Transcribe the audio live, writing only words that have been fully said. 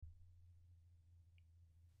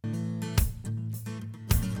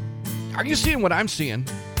Are you seeing what I'm seeing?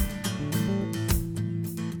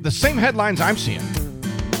 The same headlines I'm seeing.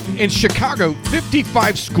 In Chicago,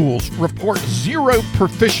 55 schools report zero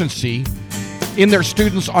proficiency in their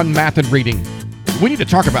students on math and reading. We need to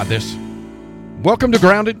talk about this. Welcome to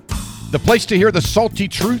Grounded, the place to hear the salty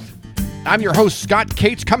truth. I'm your host, Scott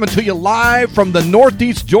Cates, coming to you live from the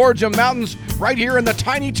Northeast Georgia mountains, right here in the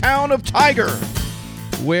tiny town of Tiger,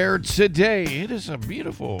 where today it is a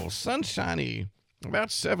beautiful, sunshiny, about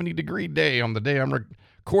 70-degree day on the day I'm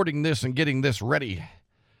recording this and getting this ready.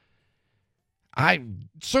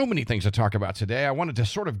 So many things to talk about today. I wanted to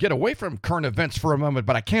sort of get away from current events for a moment,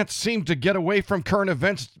 but I can't seem to get away from current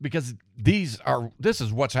events because this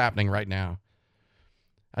is what's happening right now.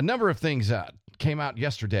 A number of things came out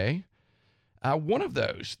yesterday. One of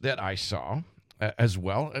those that I saw as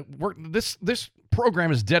well, this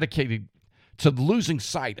program is dedicated to losing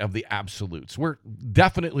sight of the absolutes. We're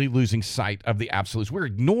definitely losing sight of the absolutes. We're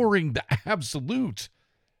ignoring the absolutes.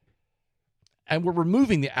 And we're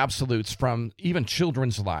removing the absolutes from even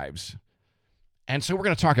children's lives. And so we're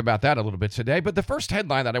going to talk about that a little bit today. But the first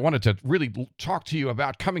headline that I wanted to really talk to you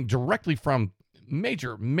about, coming directly from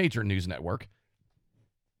major news network,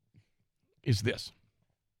 is this.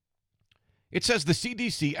 It says the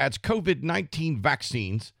CDC adds COVID-19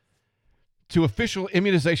 vaccines to official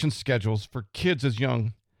immunization schedules for kids as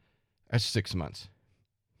young as 6 months.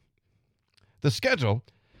 The schedule,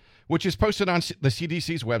 which is posted on the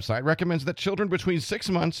CDC's website, recommends that children between 6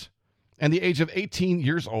 months and the age of 18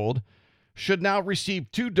 years old should now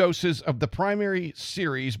receive 2 doses of the primary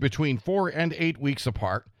series between 4 and 8 weeks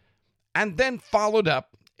apart, and then followed up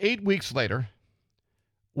 8 weeks later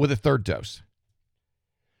with a 3rd dose.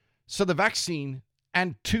 So the vaccine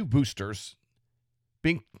and 2 boosters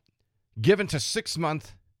being given to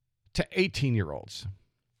 6-month to 18-year-olds.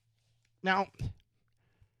 Now,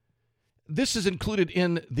 this is included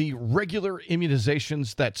in the regular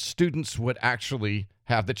immunizations that students would actually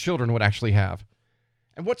have, that children would actually have.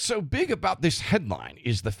 And what's so big about this headline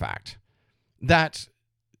is the fact that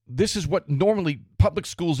this is what normally public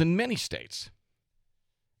schools in many states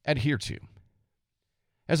adhere to.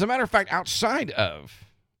 As a matter of fact, outside of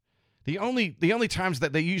the only times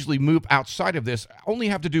that they usually move outside of this only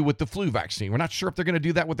have to do with the flu vaccine. We're not sure if they're going to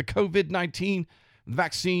do that with the COVID-19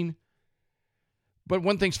 vaccine. But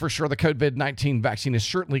one thing's for sure, the COVID-19 vaccine has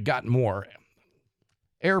certainly gotten more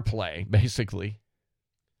airplay, basically,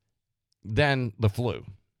 than the flu.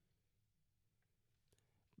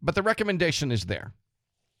 But the recommendation is there.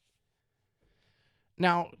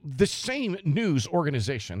 Now, the same news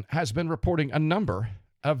organization has been reporting a number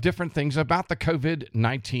of different things about the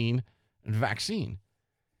COVID-19 vaccine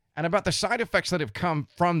and about the side effects that have come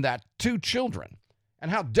from that to children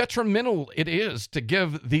and how detrimental it is to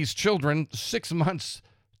give these children 6 months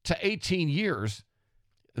to 18 years,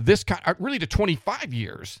 really to 25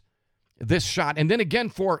 years, this shot. And then again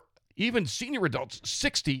for even senior adults,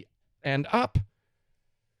 60 and up,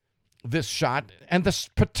 this shot, and the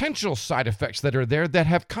potential side effects that are there that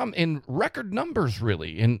have come in record numbers,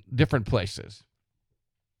 really, in different places.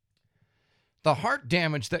 The heart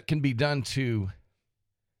damage that can be done to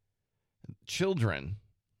children,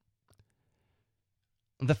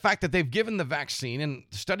 the fact that they've given the vaccine, and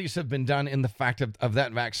studies have been done in the fact of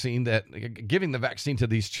that vaccine, that giving the vaccine to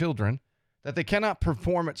these children, that they cannot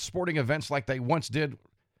perform at sporting events like they once did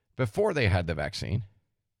before they had the vaccine,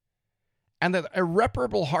 and the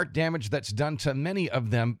irreparable heart damage that's done to many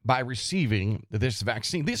of them by receiving this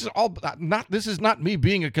vaccine. This is not me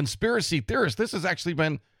being a conspiracy theorist. This has actually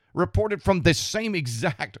been reported from this same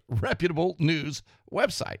exact reputable news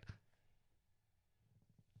website.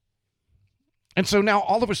 And so now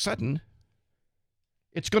all of a sudden,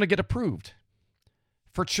 it's going to get approved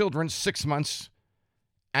for children 6 months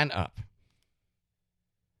and up.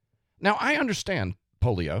 Now, I understand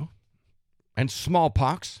polio and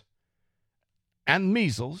smallpox and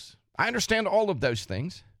measles. I understand all of those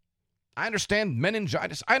things. I understand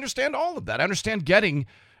meningitis. I understand all of that. I understand getting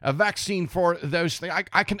a vaccine for those things.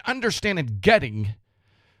 I can understand it getting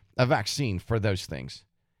a vaccine for those things.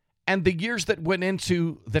 And the years that went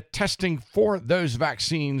into the testing for those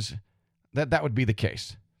vaccines, that would be the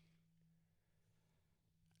case.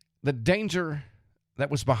 The danger that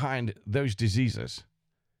was behind those diseases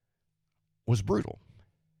was brutal.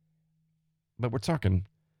 But we're talking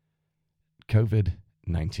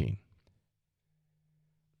COVID-19.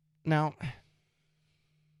 Now,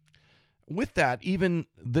 with that, even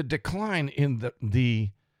the decline in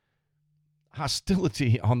the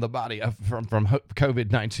hostility on the body from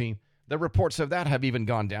COVID-19, the reports of that have even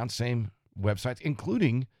gone down, same websites,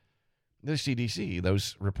 including the CDC.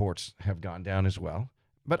 Those reports have gone down as well.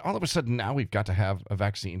 But all of a sudden now we've got to have a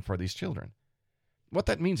vaccine for these children. What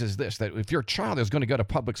that means is this, that if your child is going to go to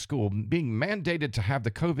public school, being mandated to have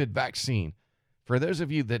the COVID vaccine, for those of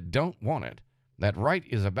you that don't want it, that right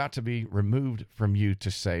is about to be removed from you to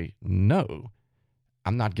say, no,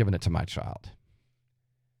 I'm not giving it to my child.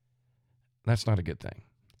 That's not a good thing.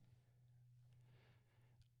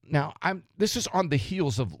 Now, this is on the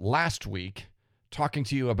heels of last week talking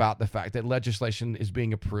to you about the fact that legislation is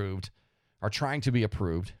being approved or trying to be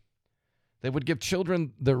approved that would give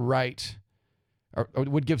children the right, or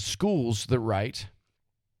would give schools the right,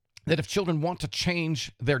 that if children want to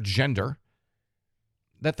change their gender,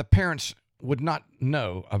 that the parents would not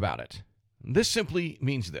know about it. This simply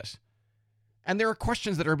means this. And there are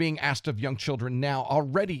questions that are being asked of young children now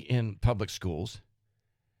already in public schools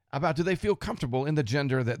about, do they feel comfortable in the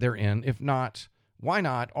gender that they're in? If not, why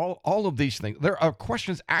not? All of these things. There are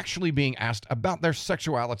questions actually being asked about their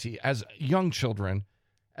sexuality as young children,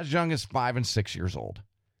 as young as 5 and 6 years old.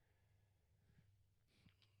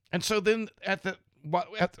 And so then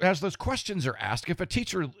as those questions are asked, if a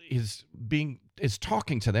teacher is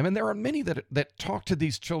talking to them, and there are many that talk to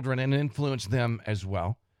these children and influence them as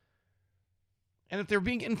well, and if they're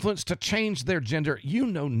being influenced to change their gender, you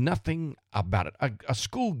know nothing about it. A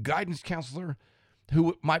school guidance counselor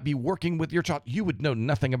who might be working with your child, you would know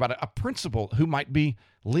nothing about it. A principal who might be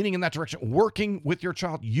leaning in that direction, working with your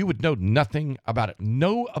child, you would know nothing about it.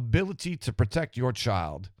 No ability to protect your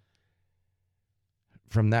child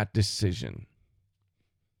from that decision.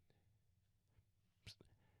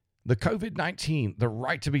 The COVID-19, the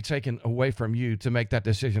right to be taken away from you to make that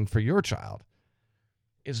decision for your child,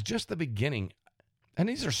 is just the beginning. And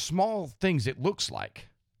these are small things, it looks like,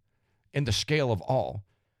 in the scale of all.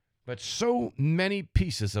 But so many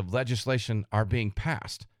pieces of legislation are being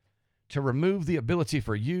passed to remove the ability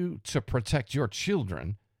for you to protect your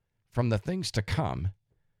children from the things to come.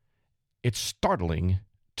 It's startling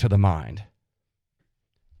to the mind.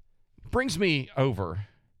 Brings me over,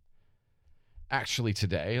 actually,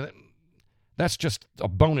 today. That's just a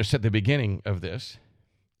bonus at the beginning of this.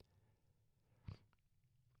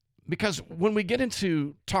 Because when we get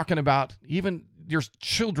into talking about even your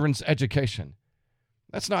children's education,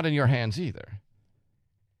 that's not in your hands either.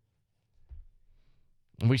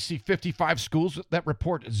 And we see 55 schools that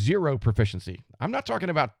report zero proficiency. I'm not talking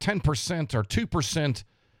about 10% or 2%.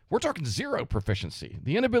 We're talking zero proficiency.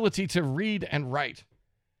 The inability to read and write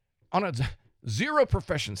on a zero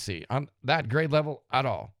proficiency on that grade level at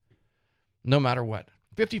all, no matter what.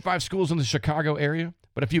 55 schools in the Chicago area.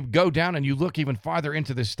 But if you go down and you look even farther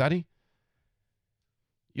into this study,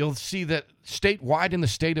 you'll see that statewide in the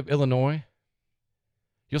state of Illinois,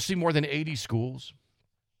 you'll see more than 80 schools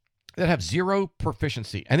that have zero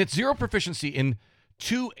proficiency. And it's zero proficiency in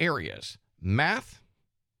two areas, math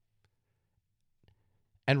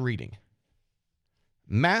and reading.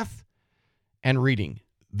 Math and reading.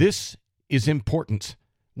 This is important.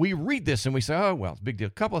 We read this and we say, oh, well, it's a big deal.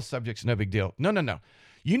 A couple of subjects, no big deal. No.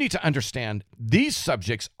 You need to understand these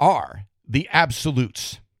subjects are the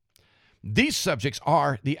absolutes. These subjects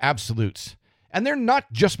are the absolutes. And they're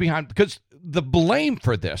not just behind, because the blame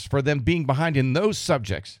for this, for them being behind in those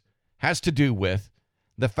subjects, has to do with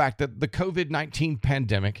the fact that the COVID-19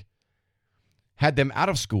 pandemic had them out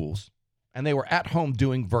of schools and they were at home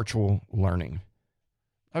doing virtual learning.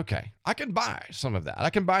 Okay, I can buy some of that. I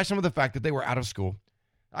can buy some of the fact that they were out of school.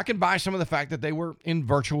 I can buy some of the fact that they were in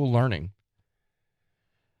virtual learning.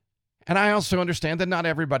 And I also understand that not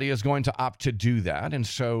everybody is going to opt to do that, and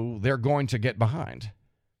so they're going to get behind.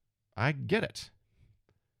 I get it.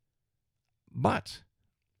 But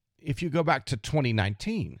if you go back to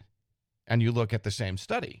 2019 and you look at the same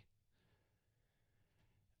study,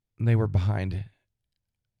 they were behind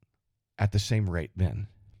at the same rate then.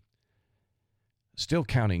 Still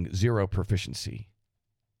counting zero proficiency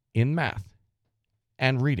in math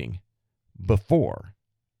and reading before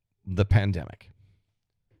the pandemic.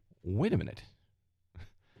 Wait a minute.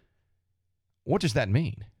 What does that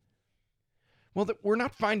mean? Well, we're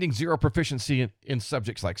not finding zero proficiency in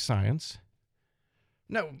subjects like science.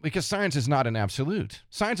 No, because science is not an absolute.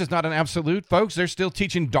 Science is not an absolute, folks. They're still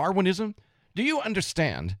teaching Darwinism. Do you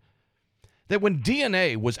understand that when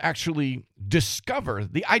DNA was actually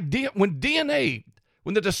discovered,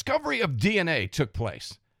 when the discovery of DNA took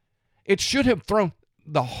place, it should have thrown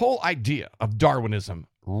the whole idea of Darwinism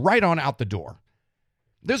right on out the door.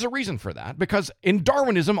 There's a reason for that, because in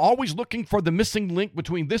Darwinism, always looking for the missing link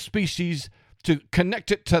between this species to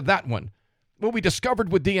connect it to that one. What we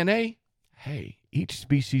discovered with DNA, hey, each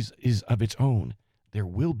species is of its own. There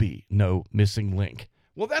will be no missing link.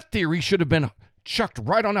 Well, that theory should have been chucked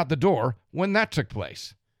right on out the door when that took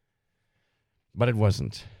place. But it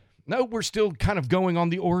wasn't. No, we're still kind of going on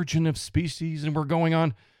the origin of species, and we're going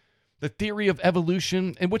on the theory of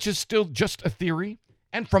evolution, and which is still just a theory.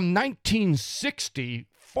 And from 1960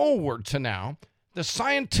 forward to now, the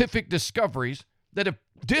scientific discoveries that have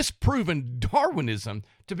disproven Darwinism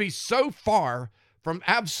to be so far from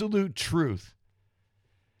absolute truth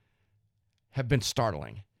have been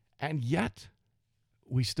startling. And yet,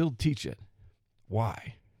 we still teach it.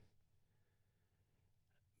 Why?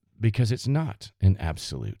 Because it's not an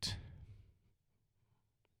absolute.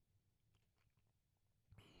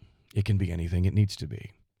 It can be anything it needs to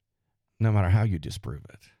be, no matter how you disprove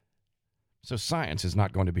it. So science is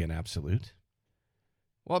not going to be an absolute.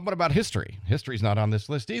 Well, what about history? History's not on this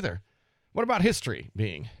list either. What about history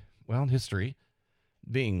being? Well, history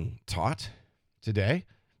being taught today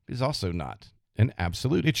is also not an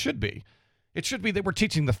absolute. It should be. It should be that we're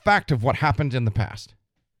teaching the fact of what happened in the past.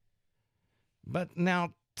 But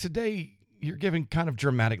now, today, you're giving kind of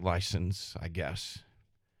dramatic license, I guess.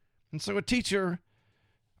 And so a teacher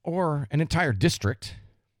or an entire district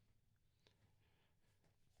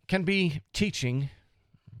can be teaching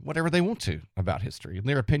whatever they want to about history, in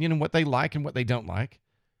their opinion, and what they like and what they don't like.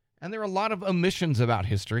 And there are a lot of omissions about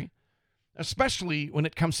history, especially when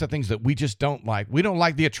it comes to things that we just don't like. We don't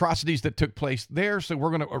like the atrocities that took place there, so we're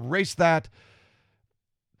going to erase that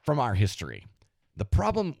from our history. The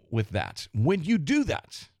problem with that, when you do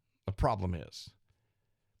that, the problem is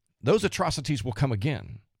those atrocities will come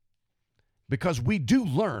again because we do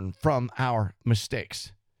learn from our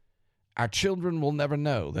mistakes. Our children will never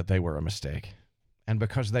know that they were a mistake. And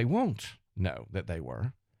because they won't know that they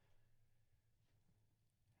were,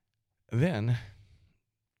 then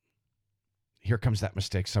here comes that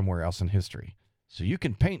mistake somewhere else in history. So you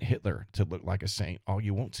can paint Hitler to look like a saint all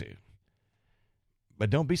you want to.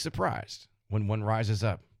 But don't be surprised when one rises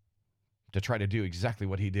up to try to do exactly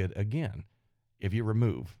what he did again if you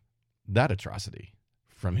remove that atrocity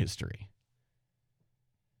from history.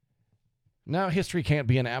 No, history can't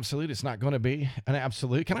be an absolute. It's not going to be an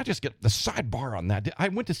absolute. Can I just get the sidebar on that? I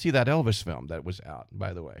went to see that Elvis film that was out,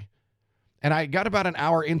 by the way. And I got about an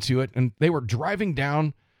hour into it, and they were driving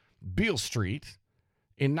down Beale Street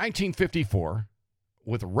in 1954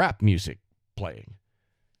 with rap music playing.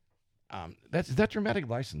 Is that dramatic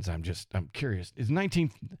license? I'm curious. It's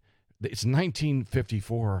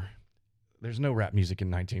 1954. There's no rap music in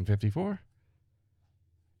 1954.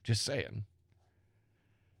 Just saying.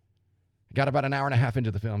 Got about an hour and a half into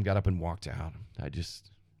the film, got up and walked out.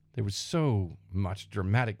 There was so much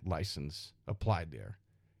dramatic license applied there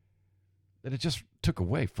that it just took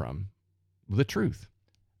away from the truth.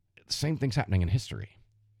 The same thing's happening in history.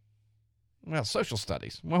 Well, social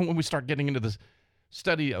studies. Well, when we start getting into the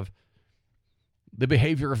study of the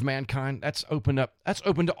behavior of mankind, that's open to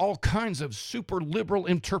all kinds of super liberal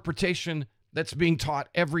interpretation that's being taught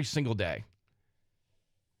every single day.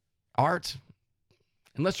 Art,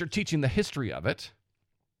 unless you're teaching the history of it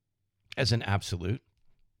as an absolute,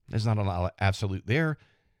 there's not a lot of absolute there.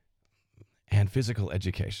 And physical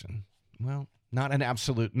education, well, not an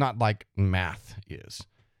absolute, not like math is.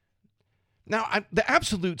 Now, the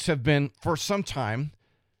absolutes have been, for some time,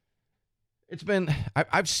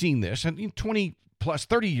 I've seen this, 20 plus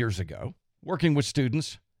 30 years ago, working with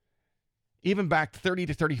students, even back 30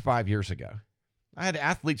 to 35 years ago. I had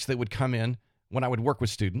athletes that would come in when I would work with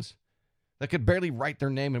students that could barely write their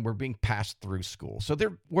name and were being passed through school. So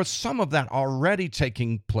there was some of that already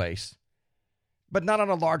taking place, but not on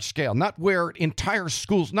a large scale, not where entire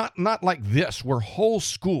schools, not like this, where whole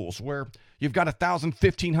schools, where you've got 1,000,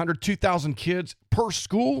 1,500, 2,000 kids per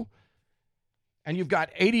school, and you've got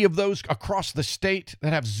 80 of those across the state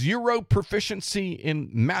that have zero proficiency in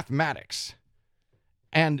mathematics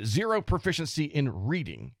and zero proficiency in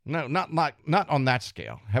reading. No, not on that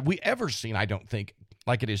scale. Have we ever seen, I don't think,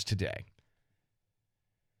 like it is today.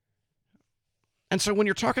 And so when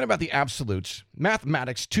you're talking about the absolutes,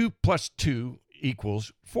 mathematics, 2 plus 2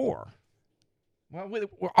 equals 4. Well, we're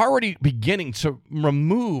already beginning to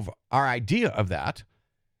remove our idea of that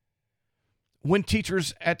when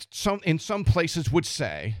teachers in some places would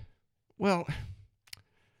say, well,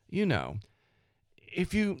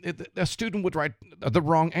 if a student would write the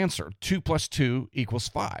wrong answer, 2 plus 2 equals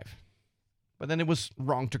 5. But then it was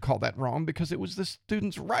wrong to call that wrong because it was the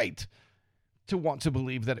student's right to want to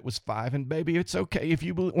believe that it was 5. And baby, it's okay. If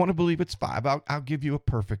you want to believe it's 5, I'll give you a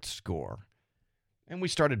perfect score. And we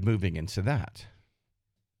started moving into that.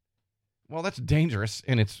 Well, that's dangerous.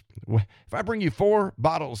 And if I bring you 4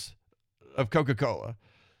 bottles of Coca-Cola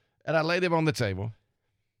and I lay them on the table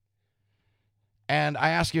and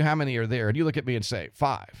I ask you how many are there, and you look at me and say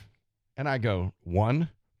 5. And I go 1,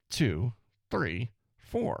 2, 3,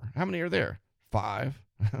 4. How many are there? 5.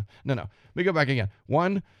 No. Let me go back again.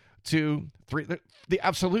 1, 2, 3. The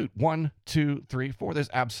absolute. 1, 2, 3, 4. There's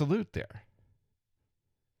absolute there.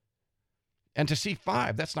 And to see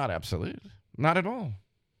 5, that's not absolute. Not at all.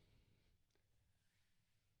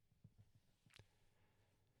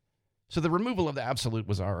 So the removal of the absolute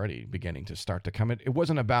was already beginning to start to come. It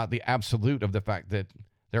wasn't about the absolute of the fact that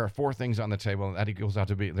there are 4 things on the table and that equals out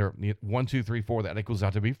to be, 1, 2, 3, 4, that equals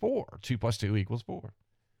out to be 4. 2 plus 2 equals 4.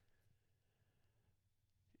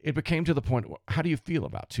 It became to the point, how do you feel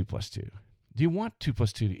about 2 plus 2? Do you want 2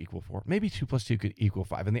 plus 2 to equal 4? Maybe 2 plus 2 could equal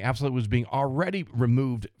 5. And the absolute was being already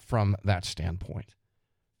removed from that standpoint,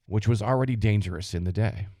 which was already dangerous in the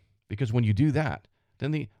day. Because when you do that,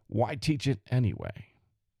 then why teach it anyway?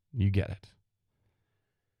 You get it.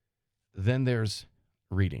 Then there's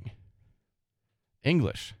reading.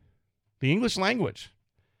 English. The English language.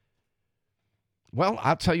 Well,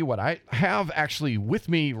 I'll tell you what. I have actually with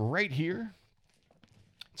me right here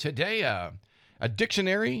today a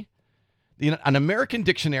dictionary, an American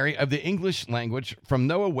dictionary of the English language from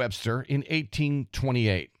Noah Webster in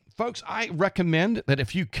 1828. Folks, I recommend that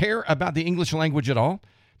if you care about the English language at all,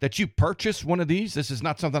 that you purchase one of these. This is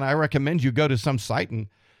not something I recommend you go to some site and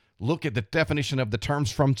look at the definition of the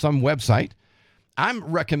terms from some website. I'm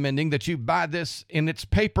recommending that you buy this in its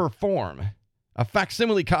paper form. A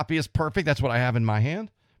facsimile copy is perfect. That's what I have in my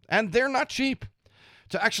hand. And they're not cheap.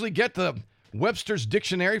 To actually get the Webster's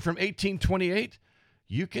Dictionary from 1828,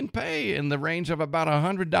 you can pay in the range of about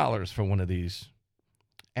 $100 for one of these.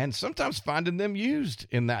 And sometimes finding them used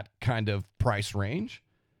in that kind of price range.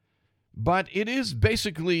 But it is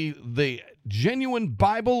basically the genuine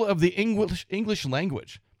Bible of the English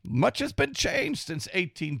language. Much has been changed since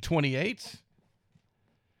 1828.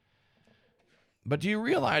 But do you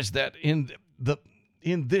realize that in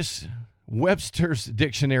this Webster's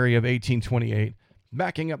Dictionary of 1828,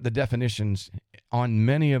 backing up the definitions on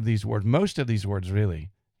many of these words, most of these words really,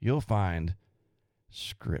 you'll find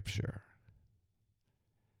Scripture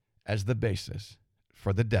as the basis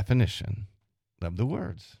for the definition of the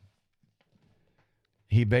words.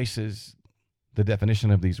 He bases the definition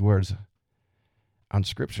of these words on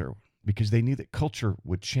Scripture because they knew that culture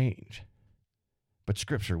would change, but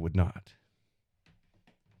Scripture would not.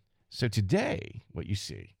 So today, what you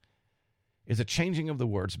see is a changing of the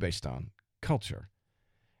words based on culture.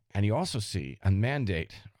 And you also see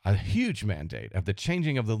a huge mandate of the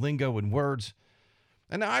changing of the lingo and words.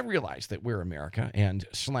 And now I realize that we're America and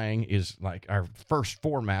slang is like our first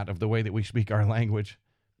format of the way that we speak our language,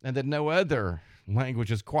 and that no other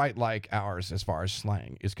language is quite like ours as far as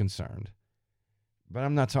slang is concerned. But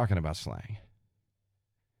I'm not talking about slang.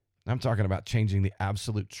 I'm talking about changing the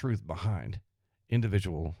absolute truth behind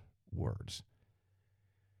individual words.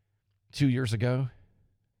 2 years ago,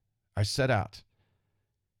 I set out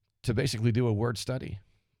to basically do a word study.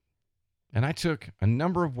 And I took a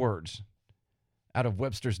number of words out of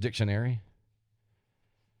Webster's Dictionary,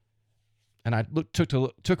 and I took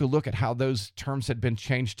a look at how those terms had been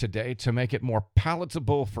changed today to make it more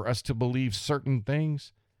palatable for us to believe certain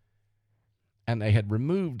things. And they had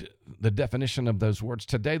removed the definition of those words.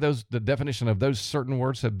 Today, the definition of those certain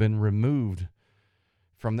words have been removed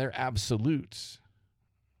from their absolutes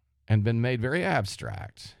and been made very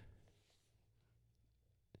abstract.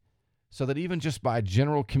 So that even just by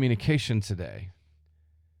general communication today,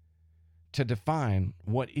 to define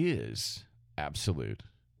what is absolute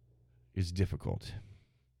is difficult.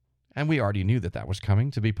 And we already knew that was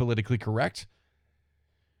coming, to be politically correct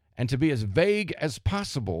and to be as vague as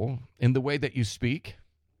possible in the way that you speak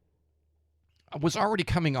was already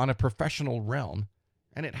coming on a professional realm,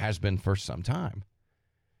 and it has been for some time.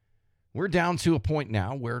 We're down to a point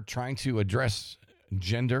now where trying to address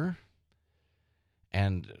gender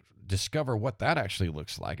and discover what that actually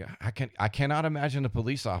looks like. I cannot imagine a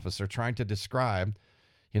police officer trying to describe,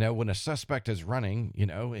 when a suspect is running,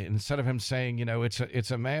 instead of him saying,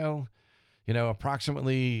 it's a male,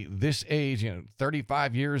 approximately this age,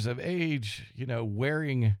 35 years of age,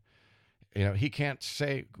 wearing, he can't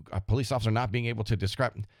say, a police officer not being able to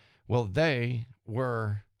describe, well, they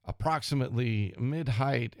were approximately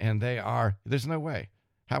mid-height and there's no way.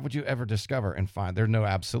 How would you ever discover and find? There are no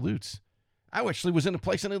absolutes. I actually was in a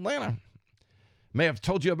place in Atlanta. May have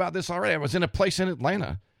told you about this already. I was in a place in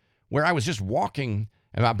Atlanta where I was just walking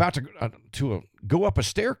and about to go up a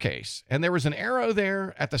staircase, and there was an arrow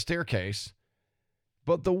there at the staircase,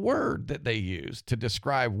 but the word that they used to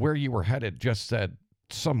describe where you were headed just said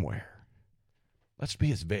somewhere. Let's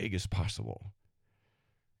be as vague as possible.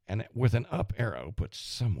 And with an up arrow, put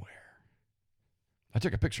somewhere. I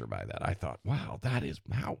took a picture by that. I thought, wow,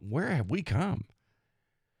 where have we come?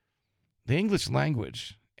 The English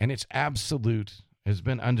language and its absolute has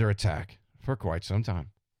been under attack for quite some time.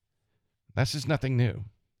 This is nothing new.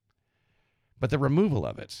 But the removal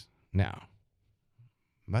of it now,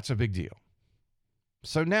 that's a big deal.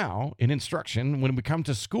 So now, in instruction, when we come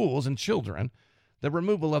to schools and children, the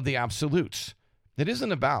removal of the absolutes. It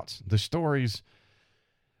isn't about the stories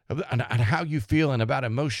and how you feel and about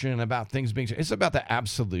emotion, about things being. It's about the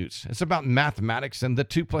absolutes. It's about mathematics and the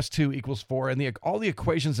 2 + 2 = 4 and all the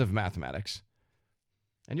equations of mathematics.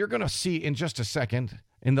 And you're going to see in just a second,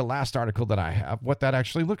 in the last article that I have, what that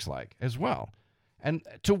actually looks like as well. And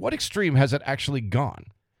to what extreme has it actually gone?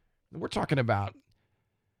 We're talking about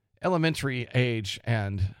elementary age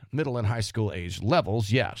and middle and high school age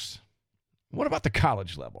levels, yes. What about the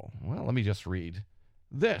college level? Well, let me just read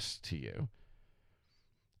this to you.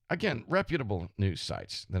 Again, reputable news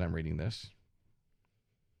sites that I'm reading this.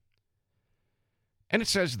 And it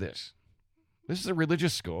says this. This is a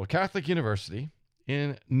religious school, a Catholic university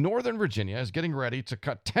in Northern Virginia is getting ready to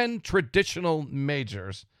cut 10 traditional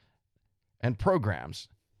majors and programs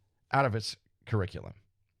out of its curriculum.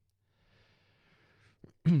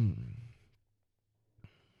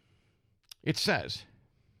 It says,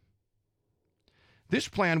 this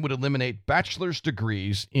plan would eliminate bachelor's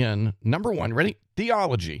degrees in, number one, ready?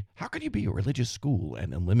 Theology. How could you be a religious school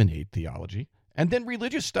and eliminate theology? And then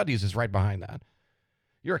religious studies is right behind that.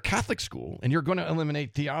 You're a Catholic school, and you're going to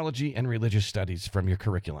eliminate theology and religious studies from your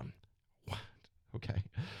curriculum. What? Okay.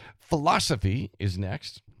 Philosophy is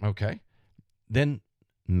next. Okay. Then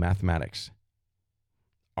mathematics,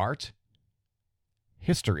 art,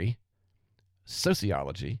 history,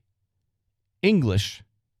 sociology, English,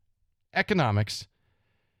 economics,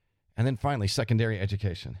 and then finally secondary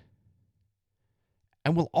education.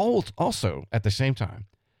 And will also, at the same time,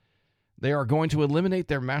 they are going to eliminate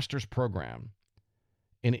their master's program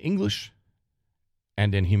in English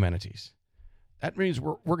and in humanities. That means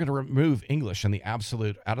we're going to remove English and the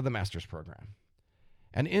absolute out of the master's program.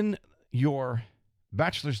 And in your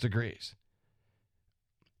bachelor's degrees,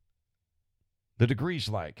 the degrees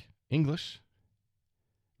like English,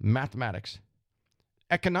 mathematics,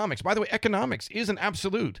 economics. By the way, economics is an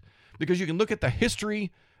absolute because you can look at the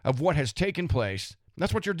history of what has taken place.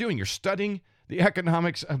 That's what you're doing. You're studying the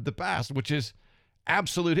economics of the past, which is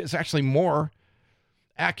absolute. It's actually more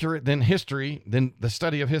accurate than history, than the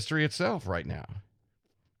study of history itself right now.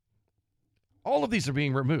 All of these are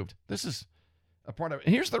being removed. This is a part of it.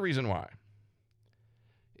 And here's the reason why.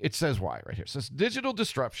 It says why right here. It says digital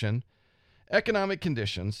disruption, economic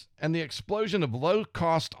conditions, and the explosion of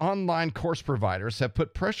low-cost online course providers have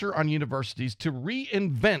put pressure on universities to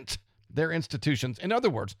reinvent their institutions. In other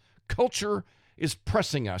words, culture is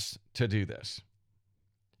pressing us to do this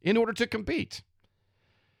in order to compete.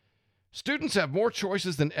 Students have more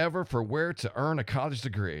choices than ever for where to earn a college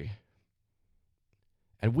degree,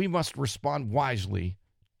 and we must respond wisely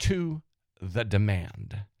to the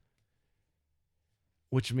demand.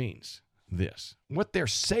 Which means this. What they're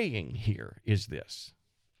saying here is this.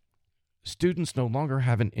 Students no longer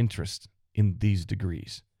have an interest in these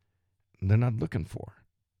degrees. They're not looking for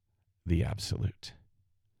the absolute.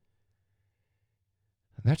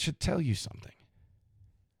 That should tell you something.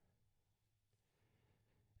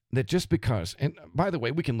 That just because, and by the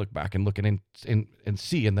way, we can look back and look at and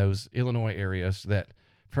see in those Illinois areas that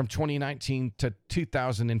from 2019 to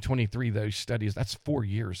 2023, those studies, that's 4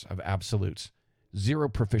 years of absolutes. Zero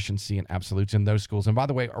proficiency in absolutes in those schools. And by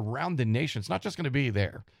the way, around the nation, it's not just going to be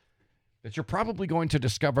there. That you're probably going to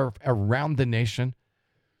discover around the nation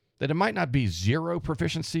that it might not be zero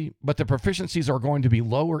proficiency, but the proficiencies are going to be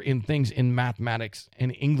lower in things in mathematics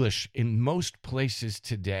and English in most places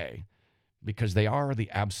today because they are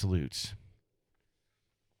the absolutes.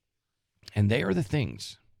 And they are the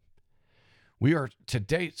things. We are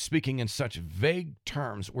today speaking in such vague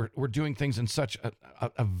terms. We're doing things in such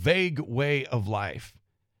a vague way of life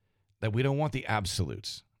that we don't want the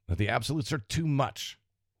absolutes. That the absolutes are too much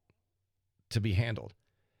to be handled.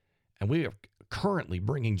 And we are currently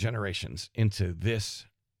bringing generations into this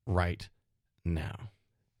right now.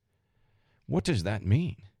 What does that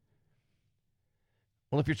mean?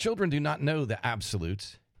 Well, if your children do not know the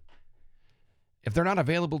absolutes, if they're not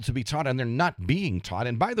available to be taught and they're not being taught,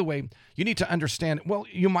 and by the way, you need to understand, well,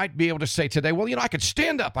 you might be able to say today, well, I could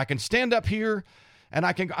stand up. I can stand up here and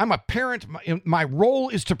I'm a parent. My role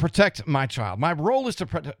is to protect my child. My role is to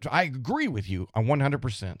protect. I agree with you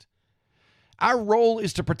 100%. Our role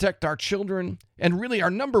is to protect our children, and really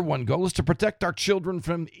our number one goal is to protect our children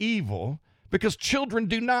from evil, because children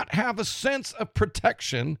do not have a sense of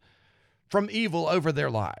protection from evil over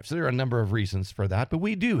their lives. There are a number of reasons for that, but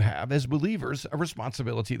we do have, as believers, a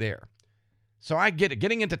responsibility there. So I get it.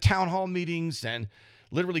 Getting into town hall meetings and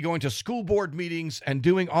literally going to school board meetings and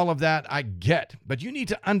doing all of that, I get. But you need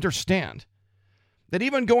to understand that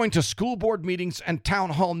even going to school board meetings and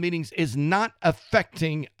town hall meetings is not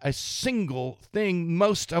affecting a single thing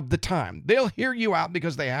most of the time. They'll hear you out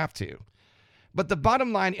because they have to. But the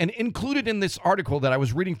bottom line, and included in this article that I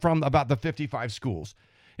was reading from about the 55 schools,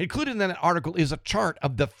 included in that article is a chart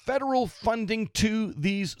of the federal funding to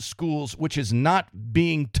these schools, which is not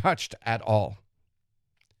being touched at all.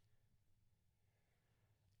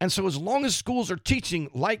 And so as long as schools are teaching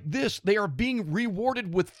like this, they are being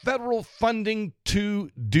rewarded with federal funding to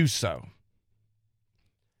do so.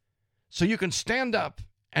 So you can stand up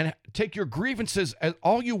and take your grievances as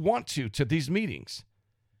all you want to these meetings,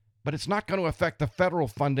 but it's not going to affect the federal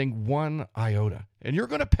funding one iota. And you're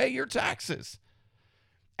going to pay your taxes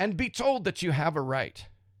and be told that you have a right.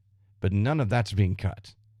 But none of that's being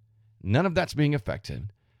cut. None of that's being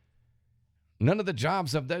affected. None of the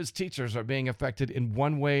jobs of those teachers are being affected in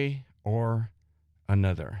one way or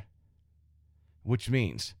another, which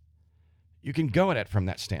means you can go at it from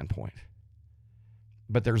that standpoint.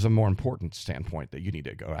 But there's a more important standpoint that you need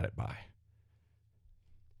to go at it by.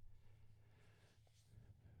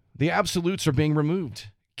 The absolutes are being removed,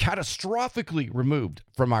 catastrophically removed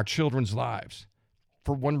from our children's lives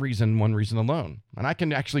for one reason alone. And I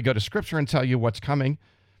can actually go to Scripture and tell you what's coming.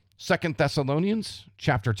 2 Thessalonians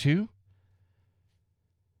chapter 2.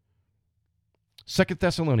 2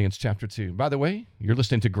 Thessalonians chapter 2. By the way, you're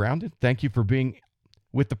listening to Grounded. Thank you for being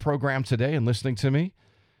with the program today and listening to me.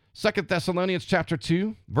 2 Thessalonians chapter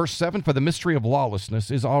 2, verse 7, for the mystery of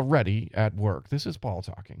lawlessness is already at work. This is Paul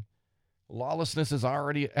talking. Lawlessness is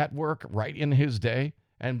already at work right in his day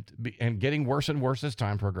and getting worse and worse as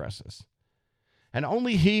time progresses. And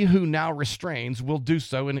only he who now restrains will do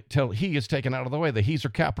so until he is taken out of the way. The he's are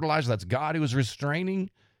capitalized. That's God who is restraining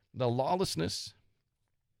the lawlessness.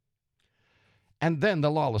 And then the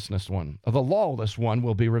lawless one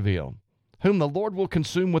will be revealed, whom the Lord will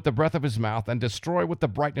consume with the breath of his mouth and destroy with the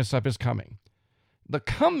brightness of his coming. The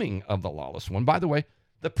coming of the lawless one, by the way,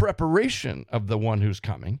 the preparation of the one who's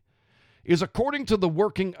coming, is according to the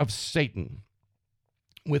working of Satan,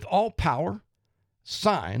 with all power,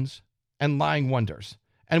 signs, and lying wonders,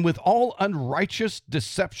 and with all unrighteous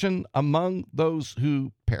deception among those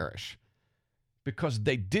who perish, because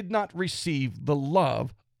they did not receive the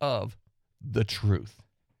love of the truth,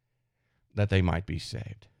 that they might be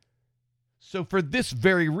saved. So for this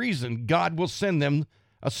very reason, God will send them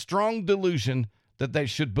a strong delusion that they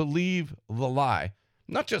should believe the lie.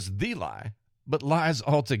 Not just the lie, but lies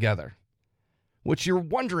altogether. Which you're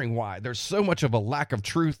wondering why there's so much of a lack of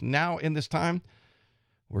truth now in this time.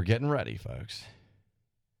 We're getting ready, folks.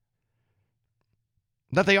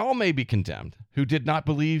 That they all may be condemned who did not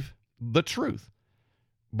believe the truth,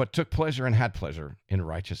 but took pleasure and had pleasure in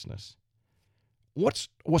righteousness.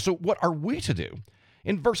 So what are we to do?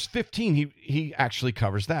 In verse 15, he actually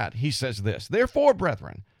covers that. He says this, therefore,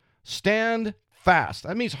 brethren, stand fast.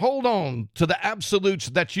 That means hold on to the absolutes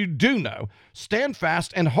that you do know. Stand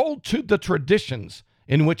fast and hold to the traditions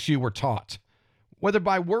in which you were taught, whether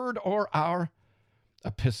by word or our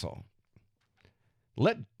epistle.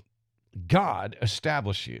 Let God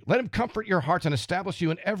establish you. Let him comfort your hearts and establish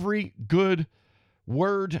you in every good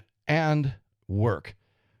word and work.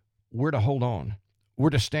 We're to hold on. We're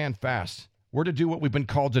to stand fast. We're to do what we've been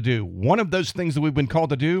called to do. One of those things that we've been called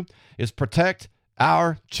to do is protect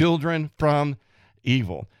our children from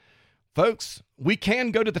evil. Folks, we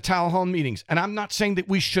can go to the town hall meetings, and I'm not saying that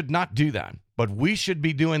we should not do that, but we should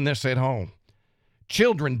be doing this at home.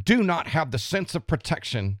 Children do not have the sense of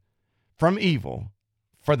protection from evil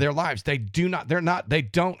for their lives. They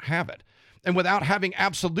don't have it. And without having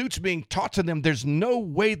absolutes being taught to them, there's no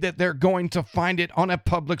way that they're going to find it on a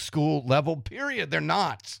public school level, period. They're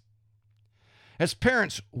not. As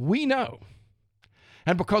parents, we know.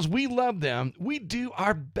 And because we love them, we do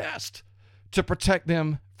our best to protect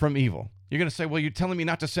them from evil. You're going to say, well, you're telling me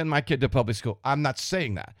not to send my kid to public school. I'm not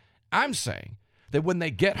saying that. I'm saying that when they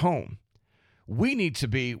get home, we need to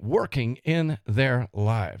be working in their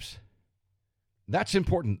lives. That's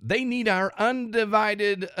important. They need our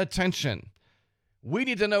undivided attention. We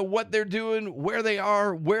need to know what they're doing, where they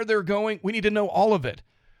are, where they're going. We need to know all of it.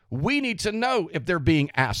 We need to know if they're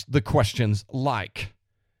being asked the questions like,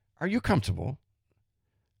 are you comfortable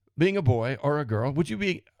being a boy or a girl? Would you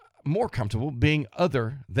be more comfortable being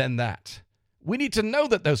other than that? We need to know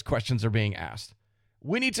that those questions are being asked.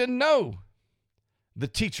 We need to know the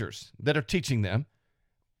teachers that are teaching them.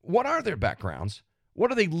 What are their backgrounds?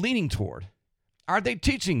 What are they leaning toward? Are they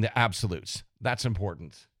teaching the absolutes? That's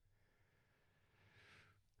important.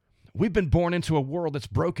 We've been born into a world that's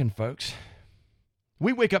broken, folks.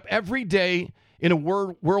 We wake up every day in a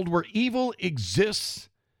world where evil exists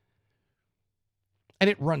and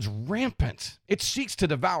it runs rampant. It seeks to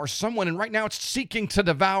devour someone, and right now it's seeking to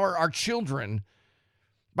devour our children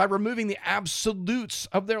by removing the absolutes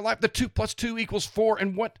of their life. The 2 + 2 = 4.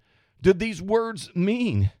 And what do these words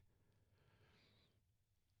mean?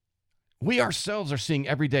 We ourselves are seeing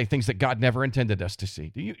every day things that God never intended us to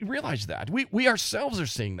see. Do you realize that? We ourselves are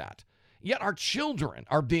seeing that. Yet our children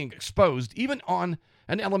are being exposed, even on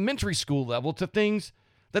an elementary school level, to things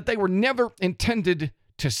that they were never intended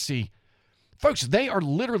to see. Folks, they are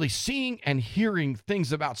literally seeing and hearing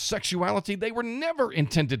things about sexuality they were never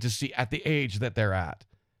intended to see at the age that they're at.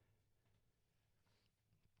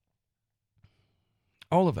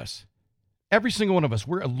 All of us, every single one of us,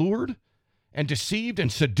 we're allured and deceived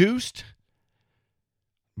and seduced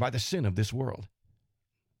by the sin of this world.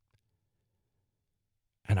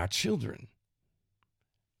 And our children,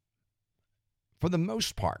 for the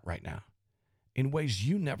most part right now, in ways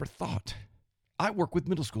you never thought. I work with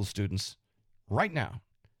middle school students right now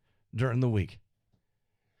during the week.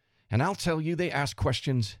 And I'll tell you, they ask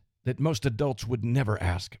questions that most adults would never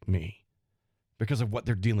ask me because of what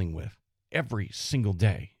they're dealing with every single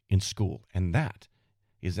day in school. And that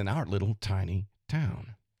is in our little tiny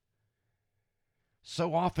town.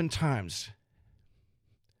 So oftentimes,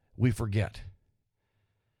 we forget.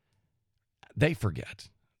 They forget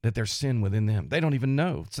that there's sin within them. They don't even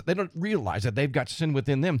know. They don't realize that they've got sin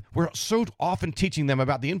within them. We're so often teaching them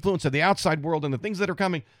about the influence of the outside world and the things that are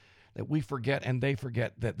coming that we forget, and they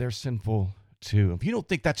forget that they're sinful too. If you don't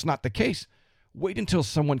think that's not the case, wait until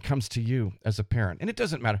someone comes to you as a parent. And it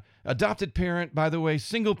doesn't matter. Adopted parent, by the way,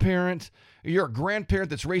 single parent, you're a grandparent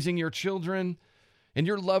that's raising your children, and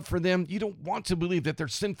your love for them, you don't want to believe that their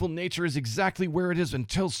sinful nature is exactly where it is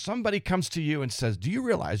until somebody comes to you and says, do you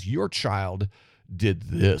realize your child did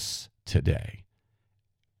this today?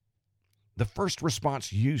 The first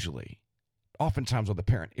response usually, oftentimes with the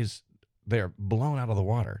parent, is they're blown out of the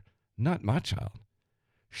water. Not my child.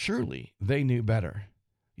 Surely they knew better.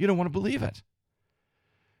 You don't want to believe it.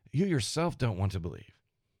 You yourself don't want to believe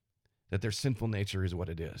that their sinful nature is what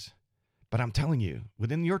it is. But I'm telling you,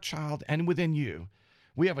 within your child and within you,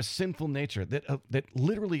 we have a sinful nature that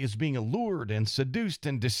literally is being allured and seduced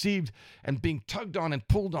and deceived and being tugged on and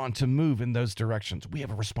pulled on to move in those directions. We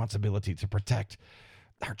have a responsibility to protect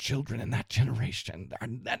our children and that generation,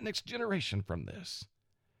 that next generation from this.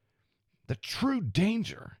 The true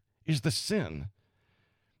danger is the sin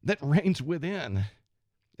that reigns within.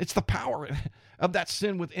 It's the power of that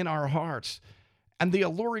sin within our hearts. And the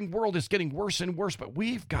alluring world is getting worse and worse, but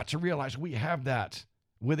we've got to realize we have that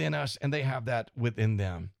within us, and they have that within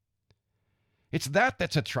them. It's that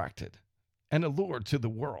that's attracted and allured to the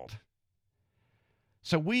world.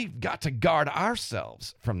 So we've got to guard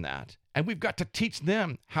ourselves from that, and we've got to teach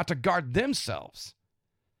them how to guard themselves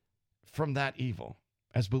from that evil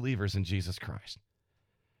as believers in Jesus Christ.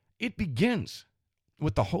 It begins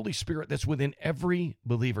with the Holy Spirit that's within every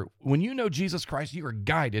believer. When you know Jesus Christ, you are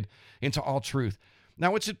guided into all truth.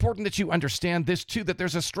 Now, it's important that you understand this too, that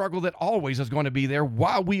there's a struggle that always is going to be there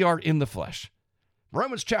while we are in the flesh.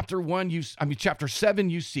 Romans chapter 7,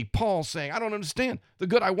 you see Paul saying, I don't understand the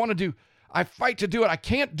good I want to do. I fight to do it. I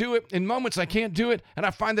can't do it. In moments, I can't do it. And I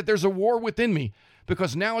find that there's a war within me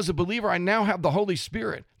because now as a believer, I now have the Holy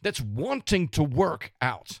Spirit that's wanting to work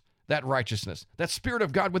out that righteousness, that Spirit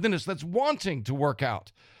of God within us that's wanting to work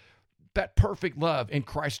out that perfect love in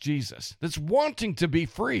Christ Jesus, that's wanting to be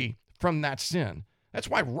free from that sin. That's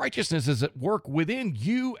why righteousness is at work within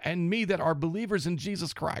you and me that are believers in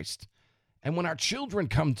Jesus Christ. And when our children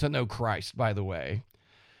come to know Christ, by the way,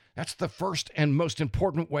 that's the first and most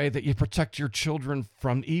important way that you protect your children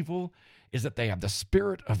from evil, is that they have the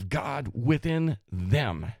Spirit of God within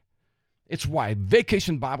them. It's why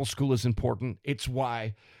Vacation Bible School is important. It's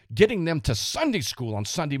why getting them to Sunday school on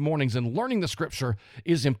Sunday mornings and learning the Scripture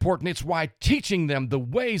is important. It's why teaching them the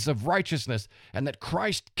ways of righteousness and that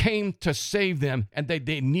Christ came to save them and that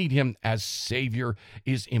they need Him as Savior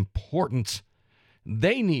is important.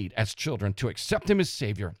 They need, as children, to accept Him as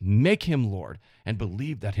Savior, make Him Lord, and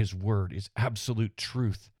believe that His Word is absolute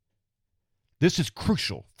truth. This is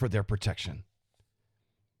crucial for their protection.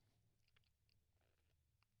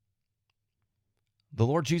 The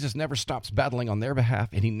Lord Jesus never stops battling on their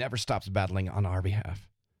behalf, and He never stops battling on our behalf.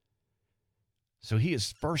 So He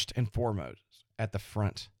is first and foremost at the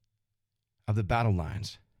front of the battle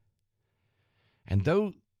lines. And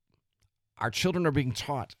though our children are being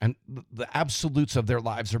taught and the absolutes of their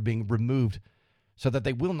lives are being removed so that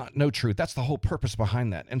they will not know truth, that's the whole purpose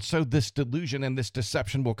behind that. And so this delusion and this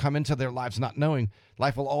deception will come into their lives not knowing.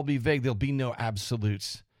 Life will all be vague. There'll be no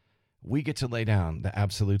absolutes. We get to lay down the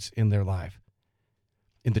absolutes in their life.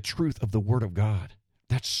 in the truth of the Word of God.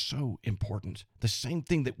 That's so important. The same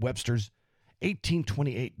thing that Webster's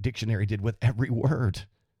 1828 dictionary did with every word.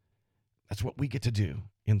 That's what we get to do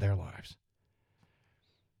in their lives.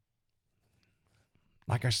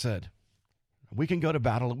 Like I said, we can go to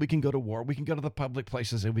battle, we can go to war, we can go to the public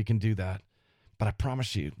places, and we can do that. But I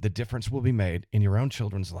promise you, the difference will be made in your own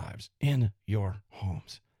children's lives, in your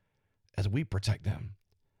homes, as we protect them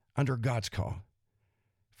under God's call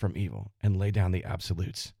from evil and lay down the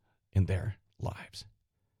absolutes in their lives.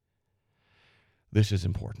 This is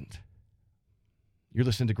important. You're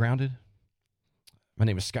listening to Grounded. My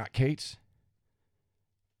name is Scott Cates.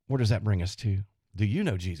 Where does that bring us to? Do you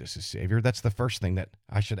know Jesus as Savior? That's the first thing that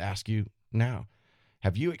I should ask you now.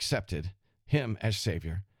 Have you accepted him as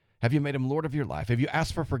Savior? Have you made him Lord of your life? Have you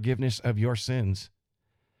asked for forgiveness of your sins?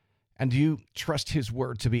 And do you trust his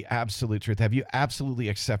word to be absolute truth? Have you absolutely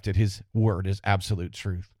accepted his word as absolute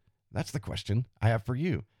truth? That's the question I have for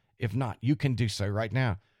you. If not, you can do so right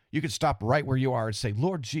now. You can stop right where you are and say,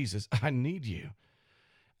 Lord Jesus, I need you.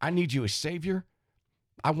 I need you as Savior.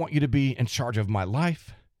 I want you to be in charge of my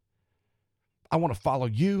life. I want to follow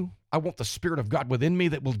you. I want the Spirit of God within me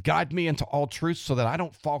that will guide me into all truth so that I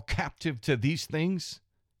don't fall captive to these things.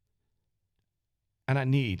 And I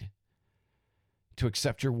need to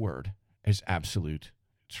accept your word as absolute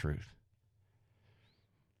truth.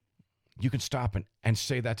 You can stop and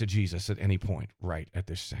say that to Jesus at any point right at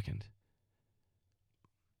this second.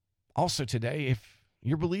 Also today, if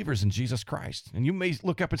you're believers in Jesus Christ, and you may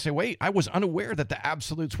look up and say, wait, I was unaware that the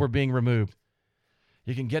absolutes were being removed.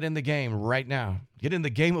 You can get in the game right now. Get in the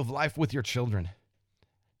game of life with your children.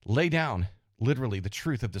 Lay down, literally, the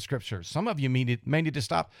truth of the scriptures. Some of you may need to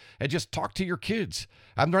stop and just talk to your kids.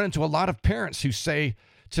 I've run into a lot of parents who say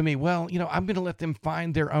to me, well, I'm going to let them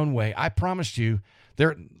find their own way. I promise you,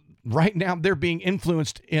 right now they're being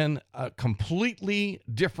influenced in a completely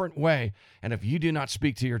different way. And if you do not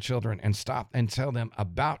speak to your children and stop and tell them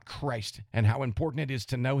about Christ and how important it is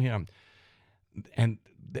to know him and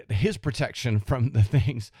his protection from the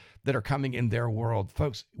things that are coming in their world,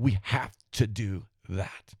 folks, we have to do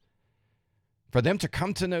that. For them to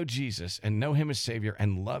come to know Jesus and know him as Savior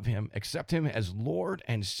and love him, accept him as Lord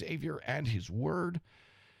and Savior and his word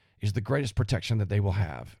is the greatest protection that they will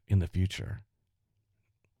have in the future.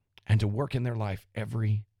 And to work in their life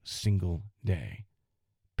every single day.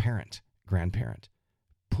 Parent, grandparent,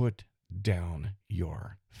 put down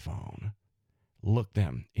your phone. Look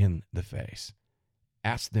them in the face.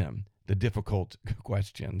 Ask them the difficult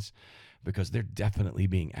questions because they're definitely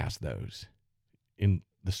being asked those in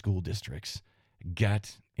the school districts.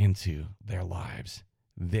 Get into their lives.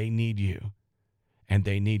 They need you and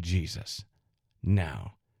they need Jesus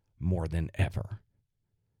now more than ever.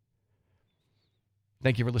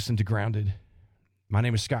 Thank you for listening to Grounded. My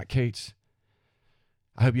name is Scott Cates.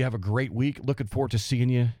 I hope you have a great week. Looking forward to seeing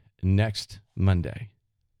you next Monday.